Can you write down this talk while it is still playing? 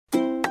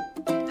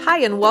Hi,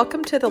 and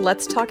welcome to the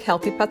Let's Talk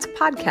Healthy Pets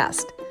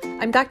podcast.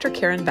 I'm Dr.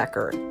 Karen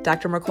Becker,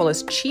 Dr.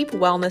 Mercola's Chief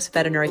Wellness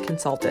Veterinary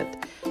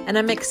Consultant, and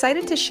I'm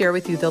excited to share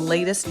with you the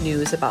latest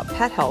news about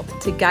pet health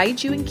to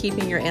guide you in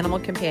keeping your animal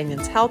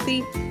companions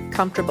healthy,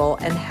 comfortable,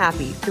 and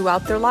happy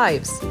throughout their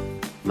lives.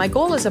 My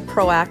goal as a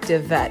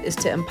proactive vet is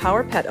to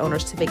empower pet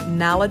owners to make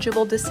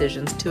knowledgeable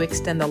decisions to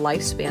extend the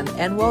lifespan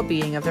and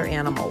well-being of their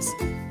animals.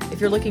 If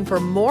you're looking for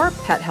more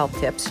pet health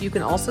tips, you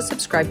can also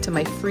subscribe to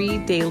my free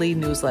daily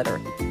newsletter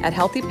at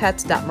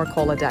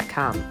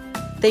healthypets.mercola.com.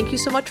 Thank you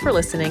so much for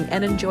listening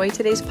and enjoy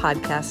today's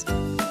podcast.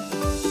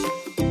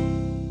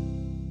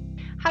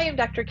 Hi, I'm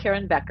Dr.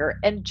 Karen Becker,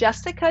 and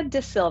Jessica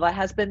De Silva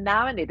has been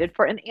nominated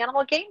for an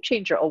Animal Game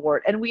Changer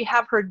Award, and we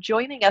have her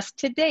joining us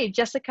today.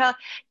 Jessica,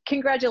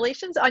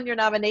 congratulations on your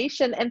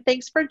nomination, and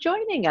thanks for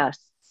joining us.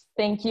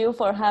 Thank you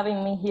for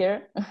having me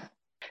here.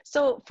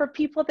 So for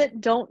people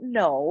that don't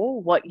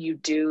know what you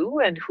do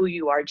and who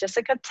you are,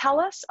 Jessica, tell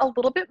us a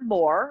little bit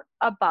more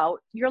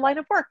about your line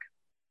of work.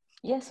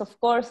 Yes, of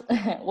course.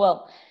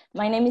 Well,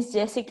 my name is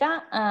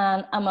Jessica,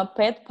 and I'm a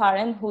pet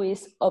parent who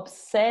is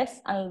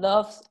obsessed and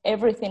loves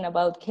everything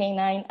about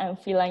canine and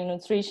feline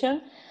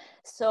nutrition.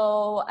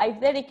 So I've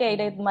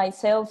dedicated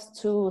myself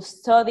to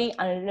study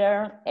and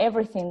learn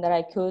everything that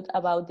I could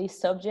about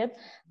this subject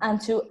and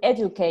to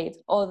educate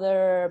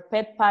other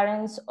pet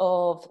parents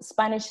of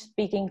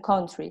Spanish-speaking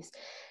countries,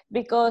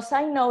 because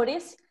I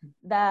noticed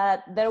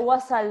that there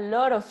was a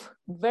lot of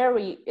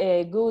very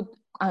good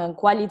and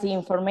quality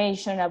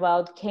information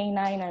about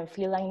canine and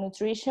feline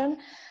nutrition,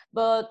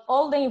 but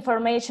all the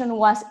information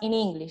was in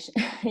English.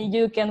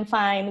 You can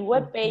find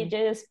web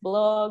pages,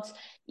 blogs,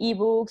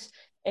 ebooks,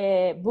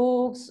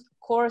 books,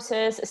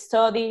 courses,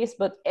 studies,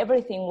 but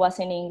everything was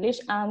in English,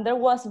 and there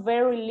was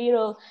very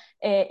little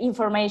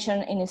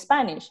information in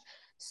Spanish.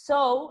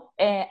 So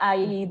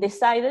I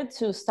decided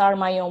to start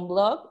my own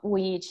blog,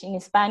 which in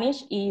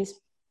Spanish is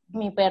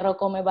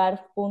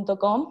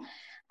miperrocomebarf.com.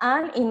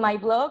 And in my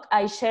blog,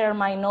 I share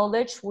my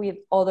knowledge with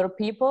other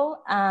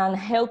people and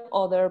help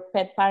other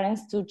pet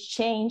parents to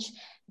change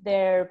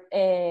their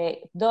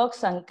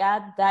dogs and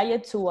cat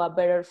diet to a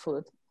better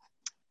food.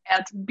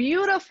 That's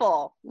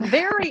beautiful.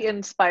 Very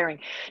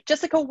inspiring.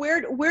 Jessica,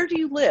 where do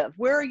you live?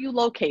 Where are you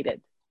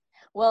located?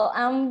 Well,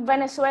 I'm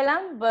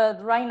Venezuelan,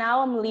 but right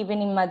now I'm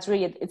living in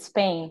Madrid,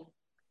 Spain.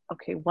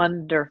 Okay,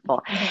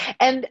 wonderful.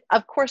 And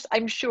of course,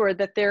 I'm sure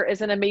that there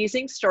is an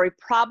amazing story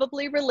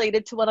probably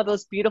related to one of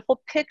those beautiful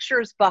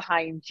pictures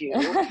behind you,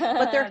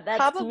 but there's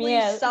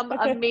probably some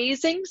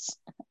amazing,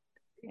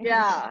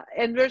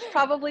 and there's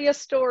probably a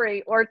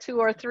story or two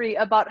or three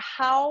about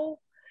how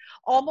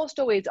almost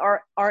always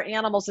our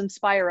animals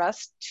inspire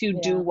us to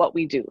do what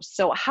we do.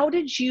 So how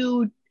did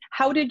you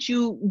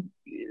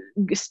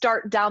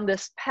start down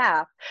this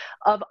path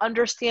of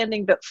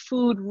understanding that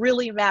food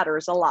really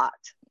matters a lot?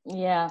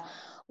 Yeah.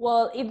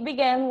 Well, it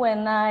began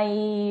when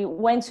I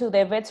went to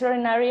the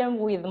veterinarian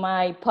with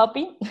my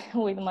puppy,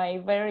 with my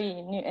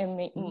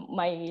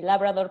my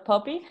Labrador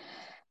puppy,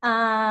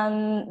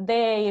 and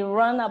they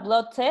run a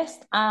blood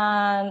test,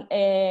 and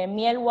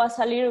Miel was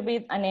a little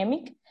bit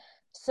anemic.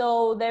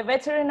 So the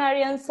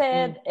veterinarian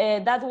said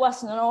that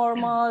was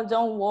normal,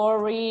 don't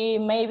worry,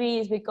 maybe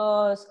it's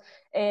because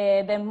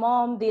the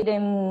mom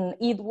didn't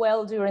eat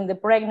well during the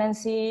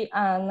pregnancy.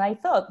 And I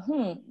thought,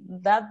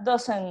 that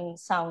doesn't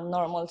sound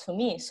normal to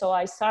me. So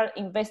I started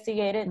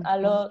investigating a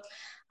lot,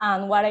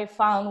 and what I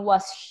found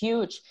was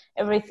huge.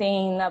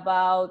 Everything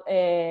about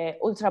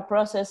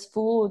ultra-processed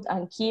food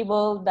and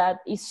kibble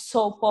that is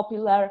so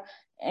popular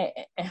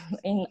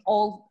in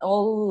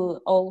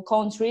all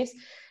countries.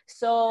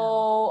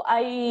 So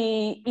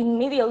I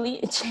immediately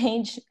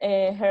changed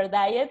her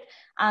diet,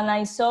 and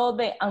I saw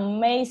the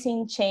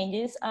amazing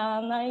changes,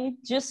 and I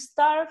just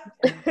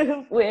started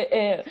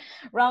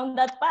around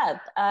that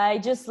path. I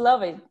just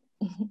love it.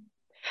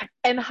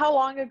 And how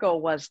long ago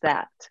was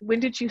that? When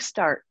did you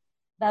start?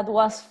 That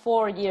was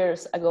 4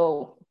 years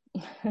ago.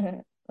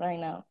 Right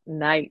now.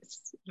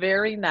 Nice,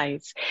 very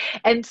nice.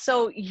 And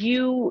so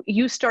you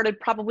started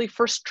probably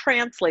first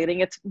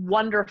translating. It's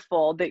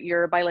wonderful that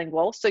you're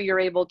bilingual, so you're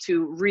able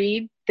to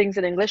read things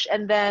in English,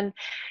 and then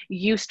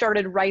you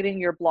started writing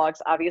your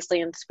blogs, obviously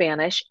in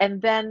Spanish.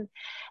 And then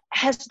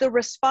has the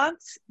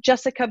response,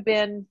 Jessica,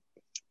 been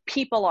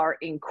people are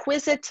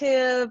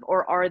inquisitive,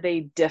 or are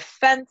they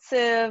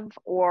defensive,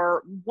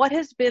 or what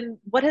has been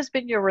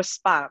your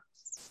response?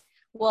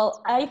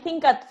 Well, I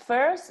think at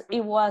first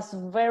it was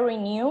very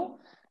new.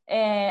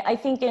 I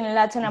think in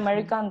Latin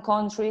American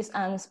countries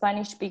and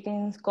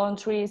Spanish-speaking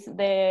countries,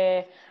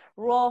 the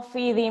raw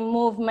feeding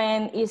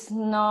movement is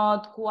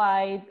not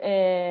quite,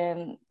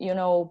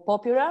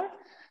 popular.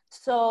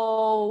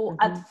 So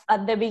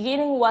at the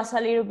beginning was a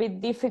little bit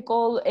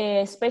difficult,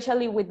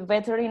 especially with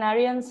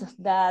veterinarians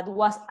that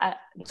was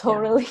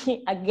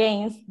totally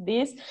against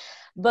this.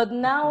 But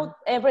now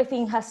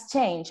everything has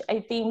changed, I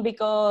think,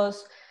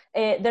 because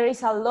there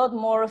is a lot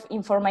more of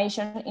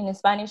information in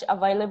Spanish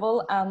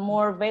available, and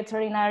more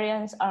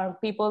veterinarians are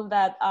people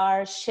that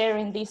are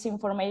sharing this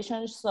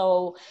information.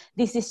 So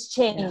this is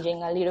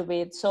changing a little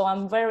bit. So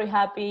I'm very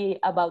happy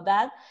about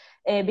that.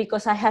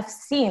 because I have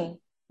seen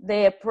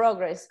the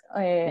progress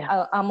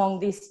among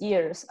these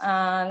years.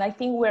 And I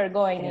think we're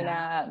going in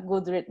a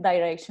good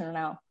direction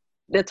now.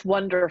 That's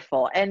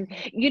wonderful. And,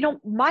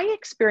 my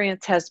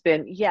experience has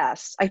been,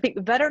 yes, I think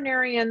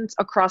veterinarians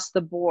across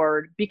the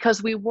board,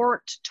 because we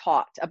weren't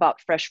taught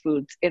about fresh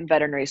foods in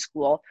veterinary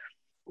school,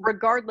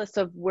 regardless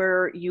of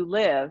where you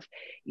live,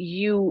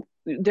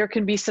 there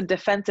can be some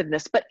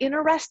defensiveness. But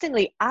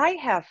interestingly, I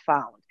have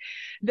found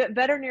that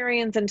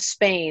veterinarians in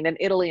Spain and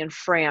Italy and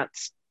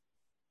France,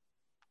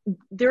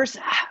 there's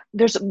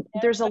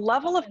a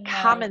level of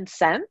common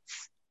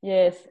sense.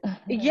 Yes.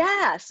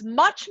 Yes,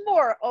 much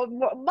more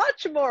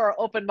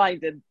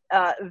open-minded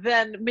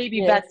than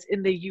maybe vets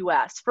in the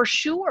US, for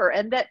sure.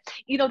 And that,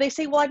 they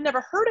say, well, I've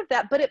never heard of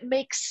that, but it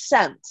makes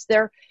sense.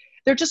 They're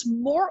just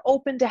more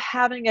open to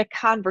having a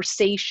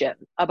conversation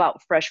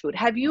about fresh food.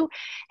 Have you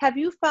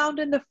found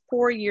in the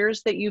 4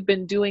 years that you've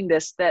been doing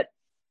this that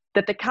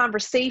the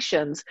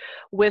conversations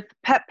with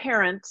pet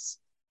parents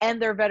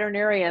and their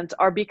veterinarians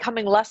are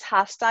becoming less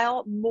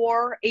hostile,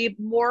 more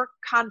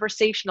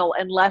conversational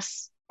and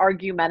less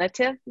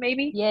argumentative,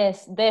 maybe?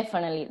 Yes,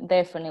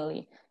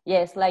 definitely.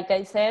 Yes, like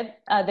I said,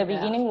 at the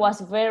beginning was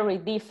very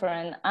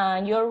different.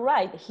 And you're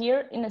right,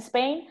 here in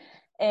Spain,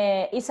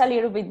 it's a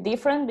little bit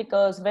different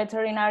because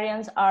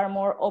veterinarians are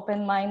more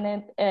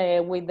open-minded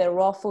with the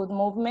raw food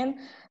movement.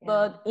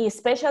 But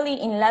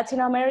especially in Latin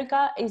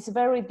America, it's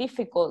very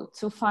difficult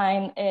to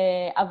find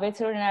a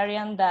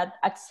veterinarian that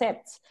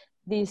accepts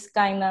this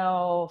kind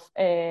of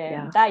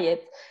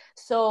diet.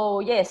 So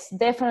yes,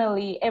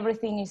 definitely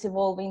everything is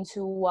evolving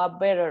to a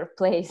better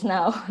place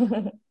now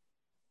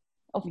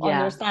of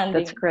understanding.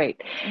 That's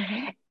great.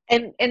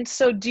 And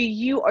so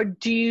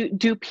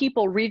do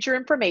people read your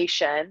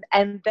information,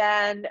 and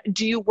then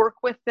do you work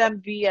with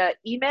them via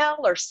email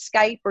or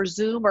Skype or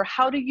Zoom, or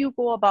how do you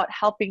go about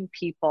helping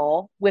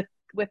people with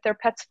their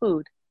pet's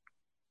food?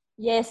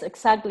 Yes,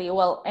 exactly.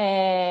 Well,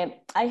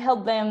 I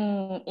help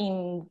them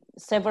in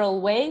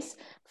several ways.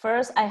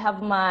 First, I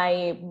have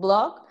my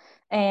blog,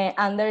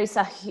 and there is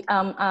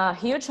a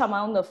huge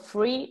amount of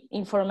free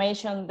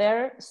information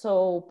there,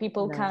 so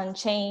people can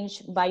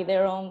change by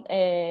their own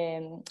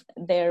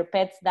their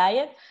pet's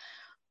diet.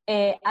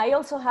 I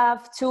also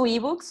have 2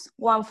 ebooks,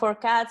 one for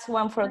cats,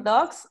 one for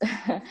dogs.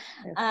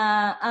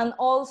 And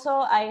also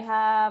I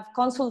have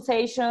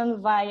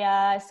consultation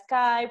via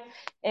Skype,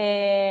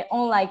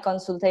 online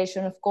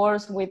consultation, of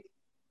course, with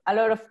a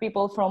lot of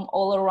people from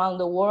all around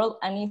the world.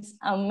 And it's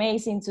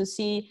amazing to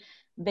see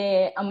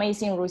the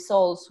amazing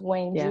results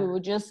when you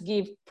just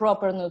give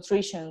proper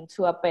nutrition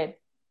to a pet.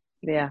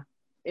 Yeah,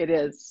 it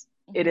is.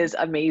 It is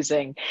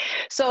amazing.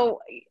 So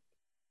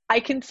I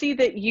can see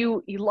that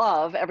you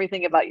love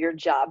everything about your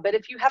job, but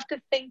if you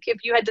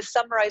had to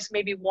summarize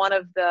maybe one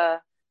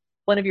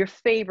of your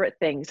favorite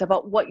things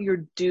about what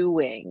you're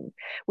doing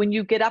when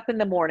you get up in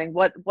the morning,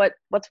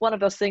 what's one of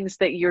those things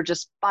that you're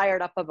just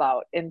fired up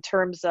about in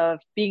terms of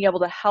being able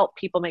to help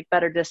people make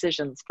better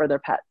decisions for their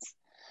pets?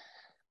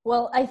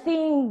 Well, I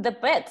think the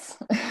pets.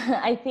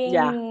 I think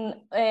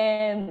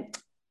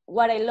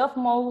what I love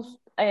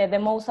the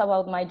most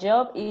about my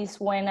job is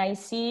when I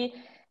see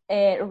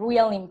a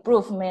real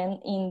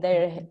improvement in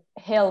their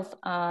health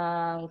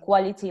and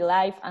quality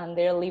life, and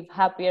they live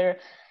happier.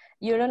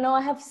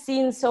 I have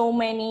seen so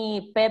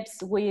many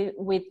pets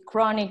with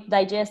chronic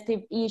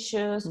digestive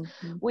issues,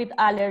 with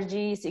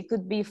allergies. It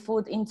could be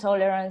food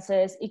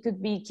intolerances, it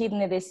could be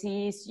kidney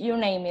disease, you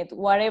name it,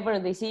 whatever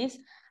disease.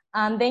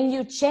 And then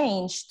you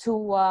change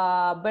to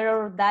a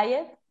better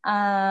diet,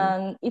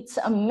 and it's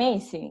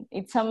amazing.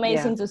 It's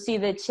amazing to see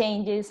the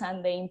changes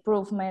and the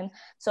improvement.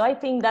 So I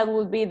think that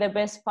would be the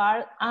best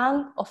part.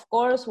 And of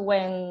course,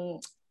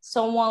 when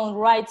someone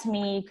writes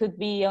me, it could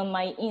be on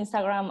my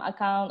Instagram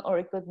account, or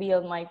it could be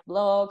on my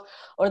blog,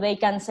 or they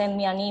can send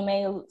me an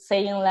email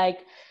saying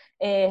like,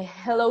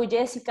 hello,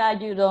 Jessica,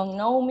 you don't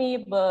know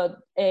me, but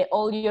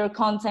all your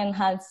content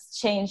has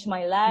changed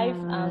my life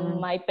and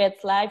my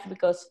pet's life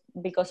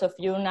because of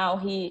you. Now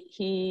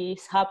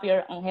he's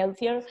happier and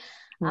healthier.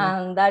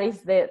 And that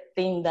is the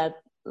thing that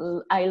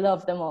I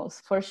love the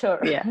most, for sure.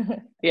 Yeah.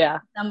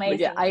 It's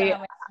amazing. It's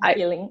amazing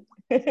feeling.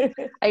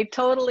 I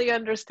totally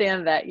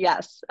understand that.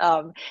 Yes.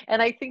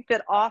 And I think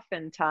that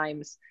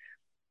oftentimes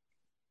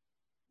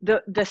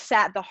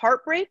the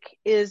heartbreak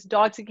is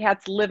dogs and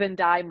cats live and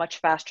die much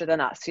faster than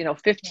us.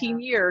 15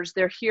 years,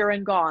 they're here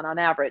and gone on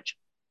average.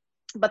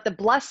 But the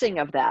blessing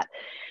of that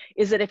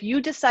is that if you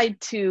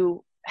decide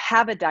to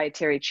have a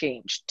dietary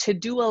change, to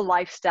do a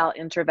lifestyle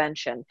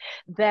intervention,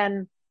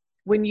 then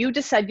when you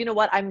decide, you know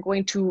what, I'm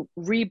going to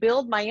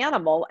rebuild my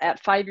animal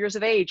at 5 years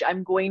of age,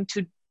 I'm going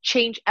to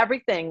change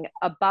everything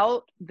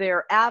about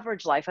their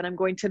average life, and I'm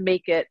going to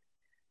make it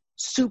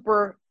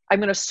I'm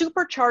going to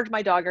supercharge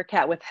my dog or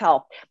cat with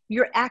health.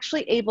 You're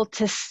actually able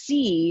to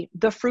see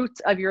the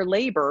fruits of your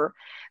labor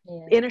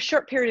in a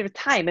short period of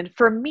time. And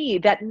for me,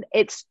 that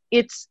it's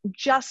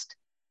just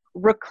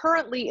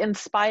recurrently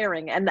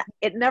inspiring. And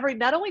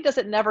not only does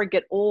it never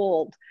get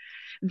old,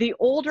 the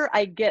older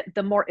I get,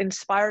 the more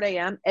inspired I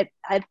am at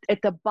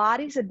the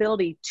body's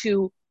ability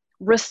to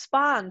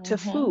respond to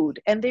food,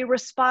 and they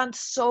respond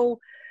so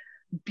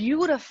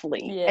beautifully.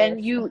 Yes. And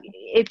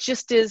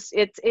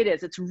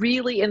it's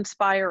really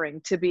inspiring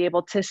to be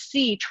able to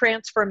see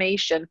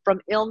transformation from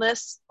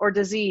illness or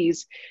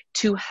disease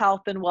to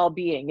health and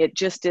well-being. It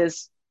just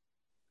is,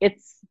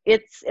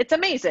 it's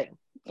amazing.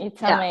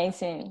 It's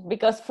amazing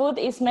because food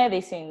is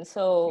medicine,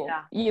 so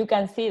you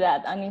can see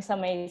that, and it's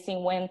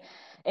amazing when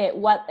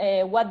what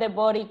the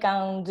body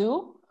can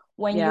do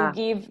when you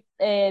give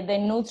the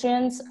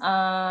nutrients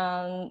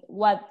and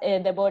what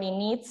the body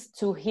needs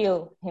to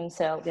heal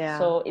himself.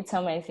 So it's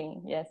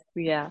amazing. Yes.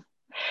 Yeah.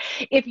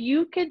 If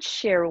you could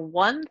share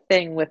one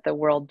thing with the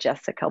world,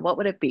 Jessica, what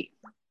would it be?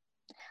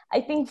 I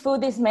think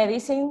food is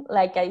medicine,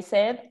 like I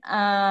said,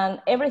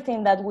 and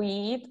everything that we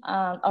eat,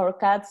 our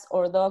cats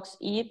or dogs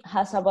eat,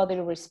 has a body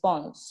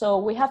response. So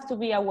we have to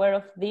be aware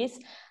of this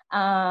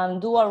and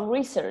do our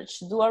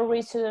research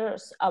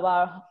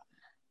about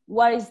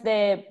what is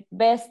the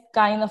best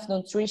kind of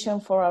nutrition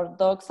for our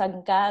dogs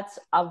and cats,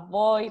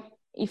 avoid,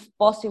 if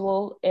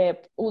possible,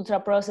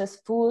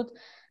 ultra-processed food.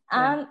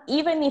 And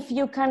even if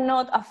you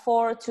cannot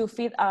afford to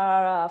feed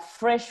a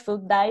fresh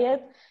food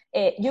diet,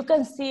 you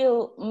can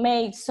still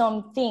make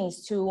some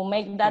things to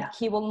make that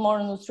kibble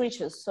more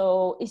nutritious.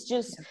 So it's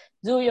just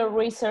do your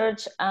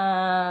research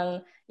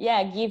and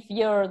give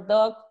your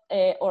dog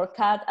or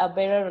cat a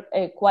better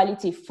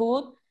quality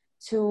food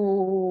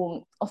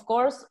to, of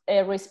course,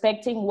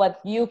 respecting what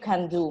you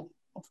can do,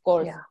 of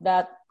course,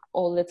 that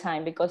all the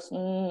time, because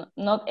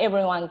not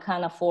everyone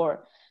can afford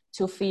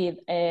to feed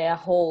a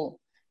whole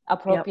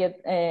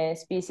appropriate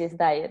species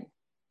diet.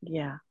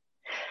 Yeah.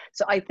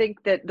 So I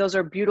think that those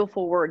are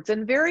beautiful words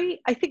and very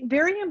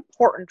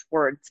important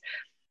words.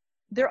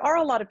 There are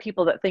a lot of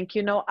people that think,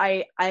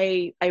 I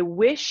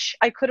wish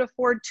I could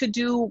afford to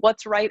do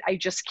what's right. I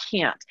just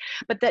can't.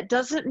 But that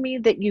doesn't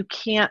mean that you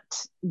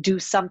can't do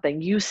something.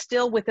 You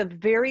still, with a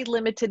very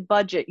limited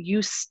budget,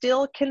 you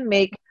still can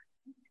make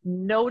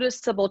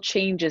noticeable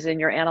changes in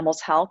your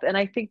animal's health. And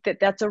I think that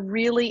that's a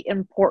really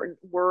important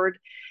word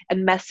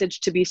and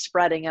message to be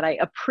spreading. And I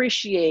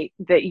appreciate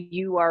that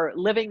you are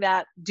living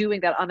that,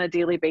 doing that on a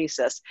daily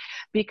basis,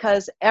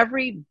 because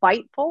every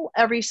biteful,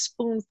 every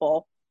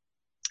spoonful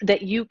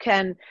that you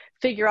can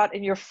figure out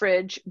in your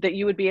fridge that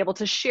you would be able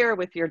to share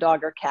with your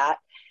dog or cat,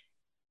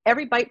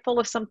 every biteful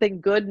of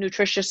something good,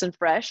 nutritious, and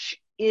fresh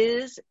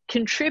is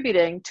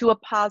contributing to a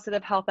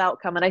positive health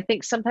outcome. And I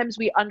think sometimes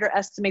we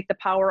underestimate the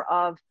power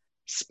of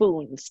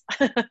spoons,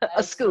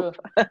 a scoop.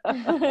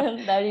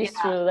 That is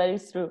true. That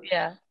is true.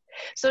 Yeah.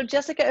 So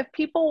Jessica, if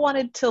people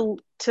wanted to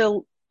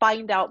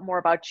find out more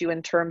about you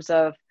in terms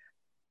of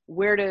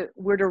where to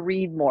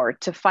read more,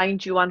 to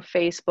find you on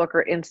Facebook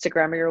or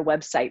Instagram or your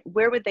website,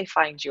 where would they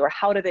find you, or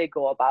how do they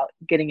go about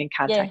getting in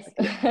contact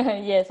with you?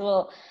 Yes,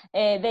 well,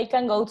 they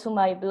can go to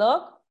my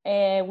blog,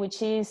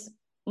 which is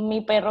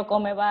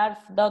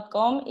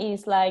miperrocomebarf.com.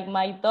 Is like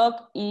my dog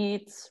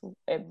eats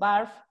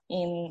barf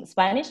in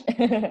Spanish,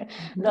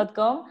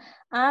 .com.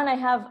 And I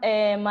have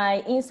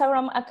my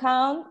Instagram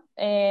account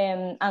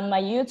and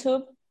my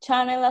YouTube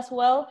channel as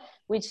well,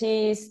 which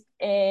is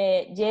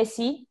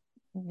Jessie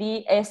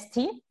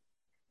DST.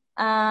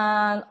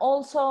 And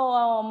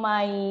also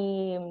my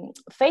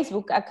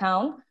Facebook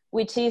account,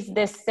 which is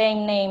the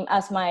same name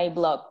as my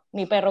blog,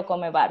 Mi Perro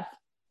Come Barf.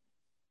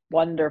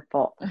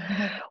 Wonderful.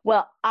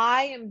 Well,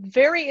 I am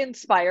very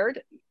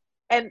inspired.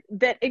 And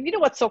you know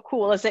what's so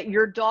cool is that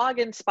your dog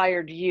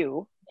inspired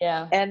you.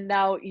 Yeah. And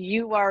now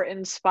you are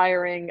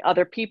inspiring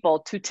other people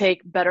to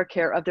take better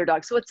care of their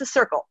dogs. So it's a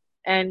circle.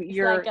 And it's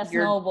like a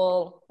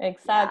snowball.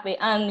 Exactly.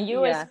 Yeah. And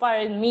you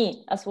inspired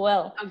me as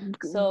well.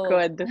 So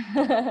good.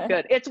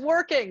 Good. It's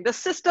working. The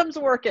system's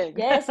working.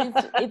 Yes,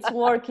 it's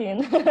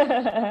working.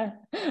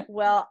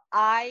 Well,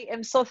 I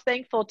am so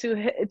thankful to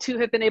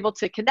have been able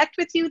to connect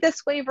with you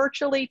this way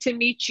virtually, to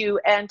meet you,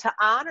 and to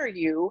honor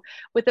you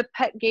with a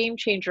Pet Game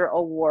Changer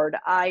Award.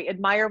 I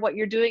admire what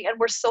you're doing, and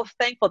we're so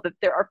thankful that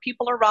there are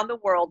people around the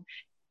world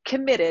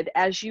committed,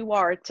 as you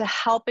are, to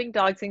helping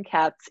dogs and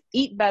cats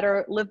eat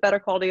better, live better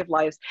quality of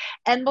lives.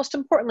 And most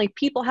importantly,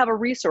 people have a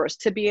resource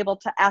to be able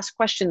to ask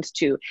questions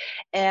to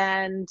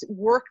and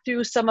work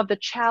through some of the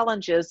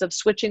challenges of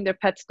switching their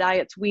pets'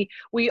 diets. We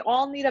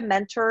all need a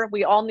mentor.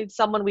 We all need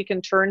someone we can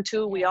turn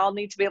to. We all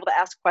need to be able to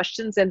ask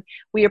questions. And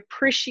we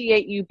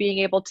appreciate you being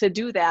able to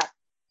do that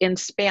in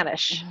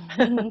Spanish.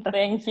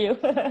 Thank you.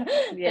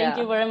 Thank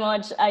you very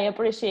much. I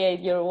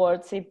appreciate your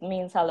words. It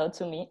means a lot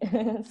to me.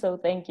 So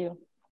thank you.